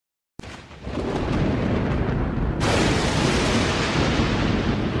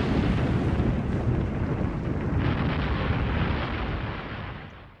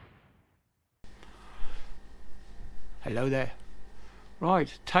Hello there.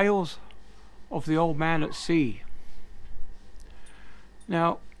 Right, tales of the old man at sea.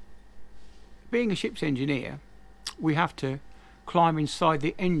 Now, being a ship's engineer, we have to climb inside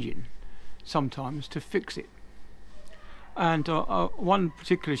the engine sometimes to fix it. And one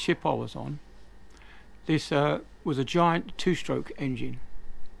particular ship I was on, this was a giant two-stroke engine.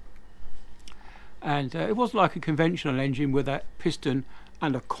 And it wasn't like a conventional engine with a piston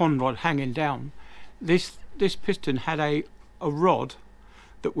and a conrod hanging down. This piston had a rod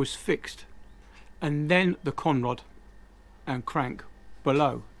that was fixed, and then the conrod and crank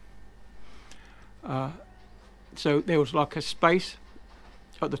below. So there was like a space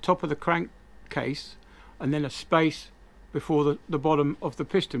at the top of the crankcase, and then a space before the bottom of the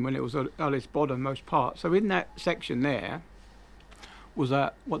piston when it was at its bottommost part. So in that section there was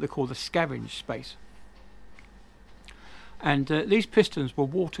what they call the scavenge space. And these pistons were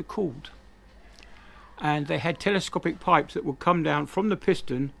water cooled, and they had telescopic pipes that would come down from the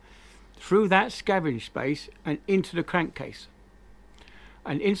piston through that scavenge space and into the crankcase.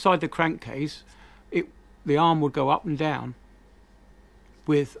 And inside the crankcase, the arm would go up and down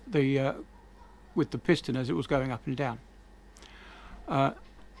with the piston as it was going up and down.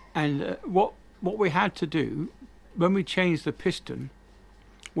 What we had to do when we changed the piston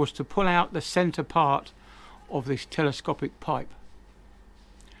was to pull out the center part of this telescopic pipe.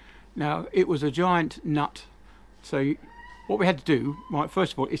 Now, it was a giant nut, so what we had to do, right,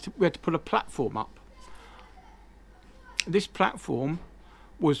 first of all, is we had to put a platform up. This platform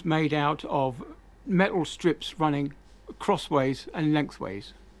was made out of metal strips running crossways and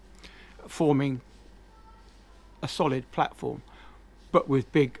lengthways, forming a solid platform, but with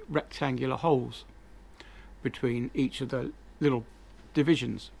big rectangular holes between each of the little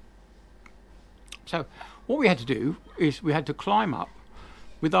divisions. So what we had to do is we had to climb up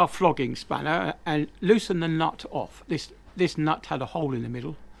with our flogging spanner and loosen the nut off. This nut had a hole in the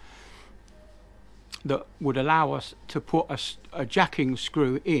middle that would allow us to put a jacking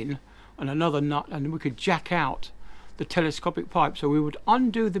screw in and another nut, and we could jack out the telescopic pipe. So we would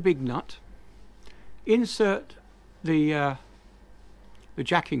undo the big nut, insert the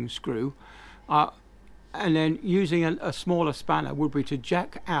jacking screw, and then using a smaller spanner would be to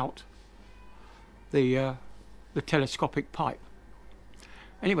jack out the telescopic pipe.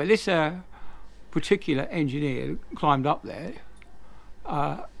 Anyway, this particular engineer climbed up there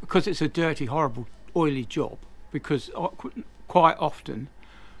because it's a dirty, horrible, oily job, because quite often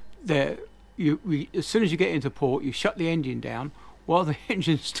as soon as you get into port, you shut the engine down while the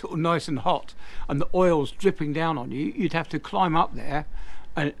engine's still nice and hot and the oil's dripping down on you. You'd have to climb up there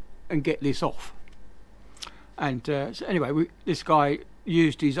and get this off. And so anyway, this guy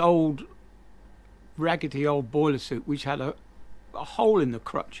used his old raggedy old boiler suit, which had a hole in the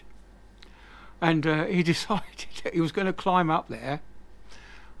crutch, and he decided that he was going to climb up there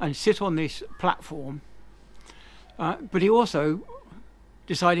and sit on this platform, but he also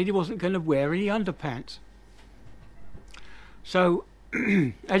decided he wasn't going to wear any underpants. So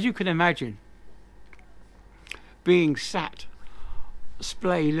as you can imagine, being sat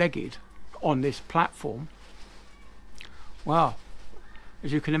splay-legged on this platform, well,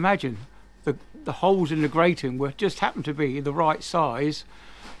 as you can imagine, the holes in the grating were just happened to be the right size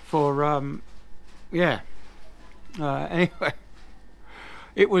for anyway,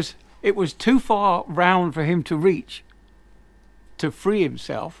 it was too far round for him to reach to free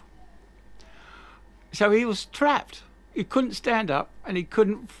himself, so he was trapped. He couldn't stand up and he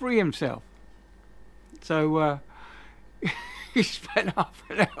couldn't free himself, so he spent half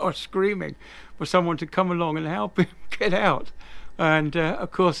an hour screaming for someone to come along and help him get out. And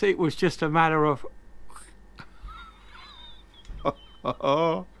of course it was just a matter of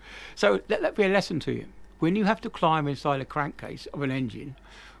so let that be a lesson to you. When you have to climb inside a crankcase of an engine,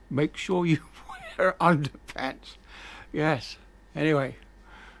 make sure you wear underpants. Yes. Anyway,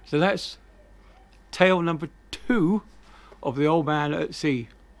 so that's tale number 2 of the old man at sea.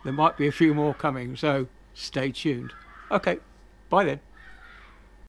 There might be a few more coming, so stay tuned. Okay, bye then.